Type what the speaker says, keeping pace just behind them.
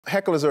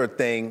Hecklers are a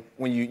thing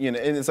when you know,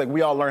 and it's like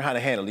we all learn how to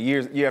handle it.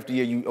 Year after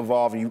year, you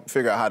evolve and you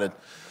figure out how to.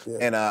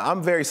 Yeah.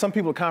 And some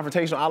people are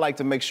confrontational. I like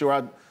to make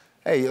sure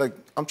hey, like,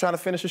 I'm trying to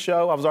finish the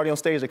show. I was already on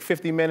stage like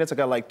 50 minutes. I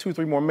got like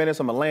 2-3 more minutes.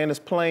 I'm gonna land this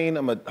plane.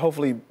 I'm gonna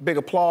hopefully big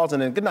applause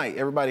and then good night,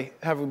 everybody.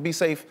 Be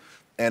safe.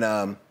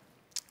 And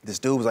this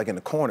dude was like in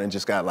the corner and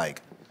just got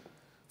like,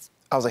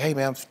 I was like, hey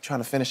man, I'm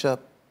trying to finish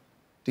up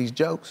these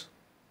jokes.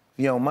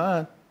 If you don't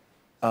mind,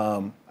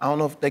 I don't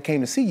know if they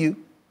came to see you,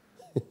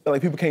 but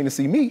like people came to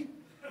see me.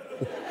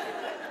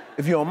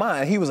 If you don't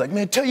mind. He was like,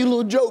 man, tell your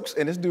little jokes.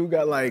 And this dude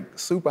got like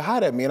super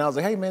hot at me. And I was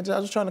like, hey man, I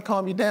was just trying to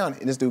calm you down.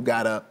 And this dude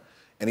got up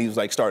and he was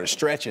like, started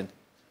stretching.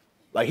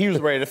 Like he was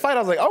ready to fight. I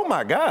was like, oh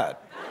my God.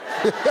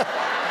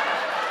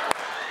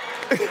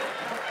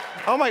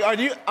 I'm like, I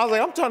was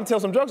like, I'm trying to tell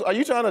some jokes. Are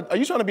you trying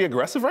to be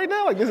aggressive right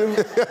now? Like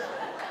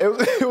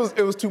it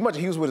was too much.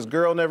 He was with his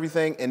girl and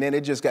everything, and then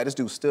this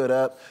dude stood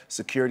up,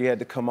 security had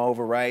to come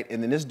over, right?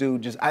 And then this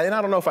dude I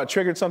don't know if I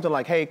triggered something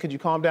like, hey, could you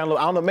calm down a little?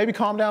 I don't know, maybe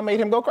calm down made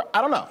him go cry.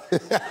 I don't know.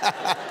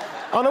 I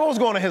don't know what was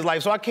going on in his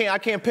life, so I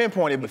can't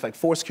pinpoint it, but like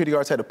 4 security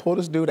guards had to pull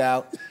this dude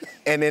out,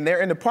 and then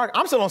they're in the park.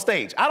 I'm still on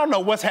stage. I don't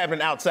know what's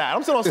happening outside.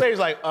 I'm still on stage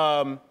like,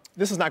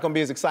 this is not gonna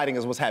be as exciting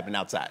as what's happening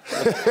outside.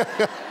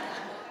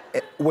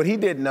 What he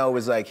didn't know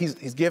is like,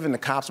 he's giving the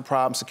cops a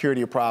problem,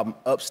 security a problem.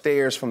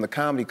 Upstairs from the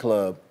comedy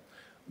club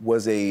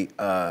was a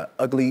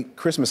ugly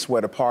Christmas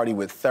sweater party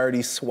with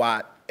 30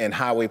 SWAT and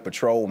highway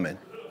patrolmen.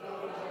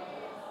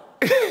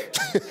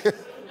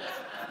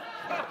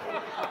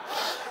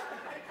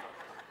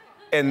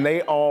 And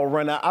they all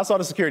run out. I saw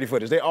the security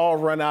footage. They all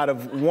run out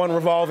of one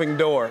revolving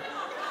door.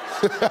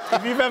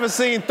 If you've ever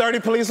seen 30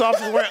 police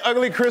officers wearing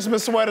ugly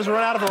Christmas sweaters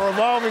run out of a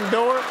revolving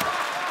door,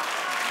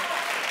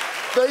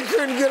 they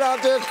couldn't get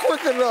out there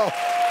quick enough.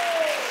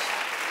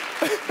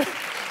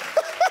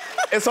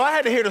 And so I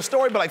had to hear the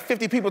story, but like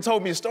 50 people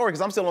told me the story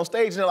because I'm still on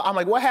stage. And I'm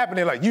like, what happened?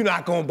 They're like, you're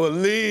not gonna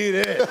believe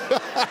it.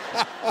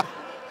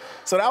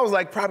 So that was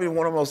like probably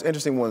one of the most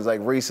interesting ones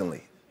like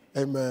recently.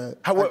 Hey man.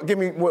 Give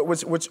me,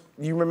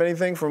 you remember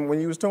anything from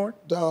when you was touring?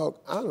 Dog,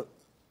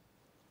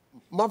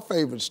 my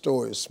favorite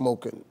story is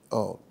smoking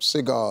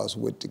cigars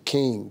with the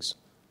Kings.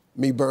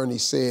 Me, Bernie,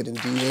 Sid, and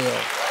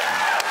DL.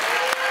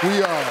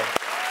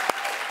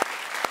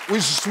 We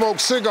used to smoke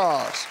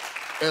cigars,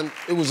 and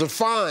it was a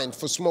fine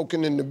for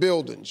smoking in the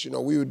buildings. You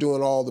know, we were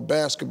doing all the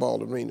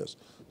basketball arenas.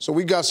 So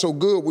we got so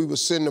good, we would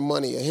send the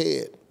money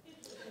ahead.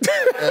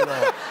 And,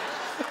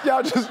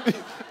 y'all just...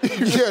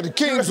 yeah, the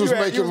Kings was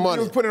making money.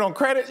 You was putting it on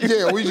credit?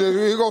 Yeah, we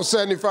go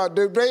 75.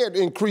 They had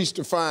increased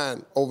the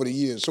fine over the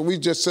years, so we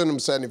just sent them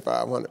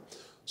 7,500.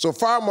 So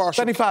fire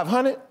marshal...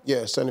 7,500?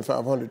 Yeah,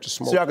 7,500 to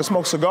smoke. So y'all could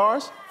smoke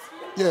cigars?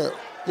 Yeah.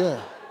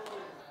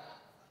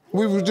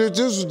 This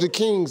was the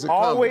Kings.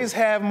 Always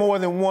have more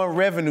than one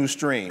revenue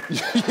stream.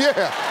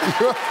 Yeah.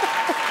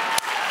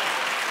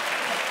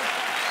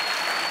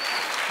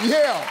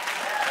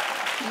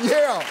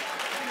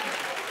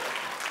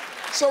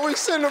 So we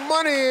send the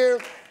money in,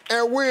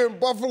 and we're in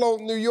Buffalo,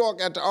 New York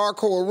at the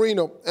Arco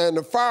Arena, and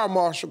the fire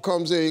marshal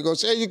comes in. He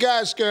goes, hey, you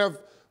guys can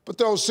put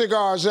those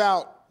cigars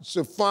out. It's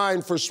a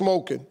fine for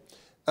smoking.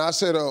 And I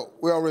said,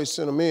 we already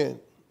sent them in.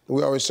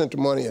 We already sent the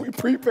money in. We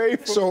prepaid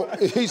for So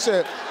he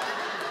said,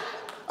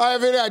 I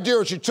have any idea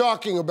what you're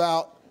talking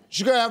about.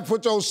 You're gonna have to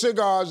put those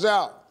cigars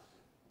out.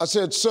 I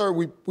said, sir,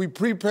 we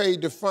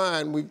prepaid the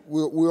fine.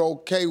 We're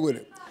okay with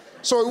it.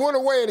 So he went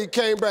away and he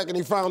came back and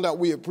he found out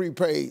we had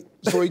prepaid.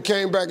 So he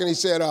came back and he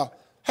said,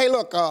 hey,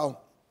 look, I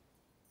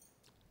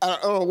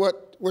don't know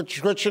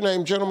what's your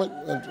name, gentlemen?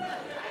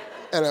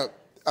 And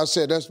I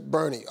said, that's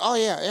Bernie. Oh,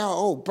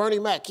 yeah, Bernie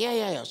Mac.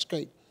 Yeah, it's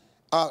great.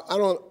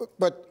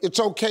 But it's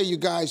okay, you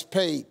guys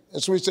paid.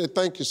 And so we said,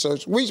 thank you, sir.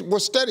 We're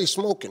steady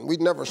smoking. We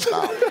never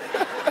stop.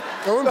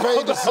 And we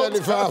paid the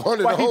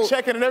 7,500. Why, he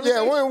checking and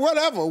everything? Yeah,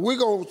 whatever. We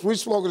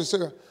smoking a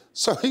cigar.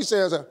 So he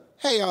says,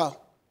 hey,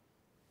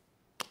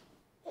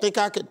 think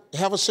I could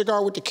have a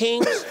cigar with the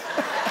Kings?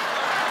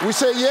 We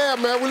said, yeah,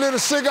 man, we lit a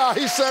cigar.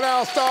 He sat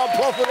down, started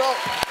puffing up.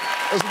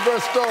 That's the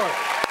best story.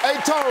 Hey,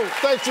 Tone,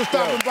 thanks for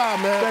stopping by,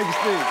 man. Thank you,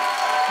 Steve.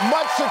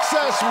 Much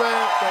success,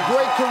 man.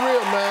 Great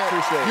career, man.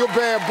 Appreciate it. You're a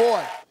bad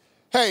boy.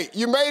 Hey,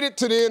 you made it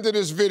to the end of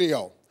this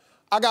video.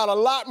 I got a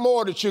lot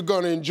more that you're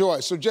gonna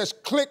enjoy, so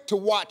just click to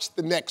watch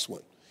the next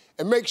one.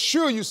 And make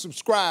sure you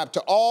subscribe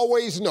to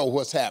always know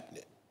what's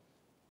happening.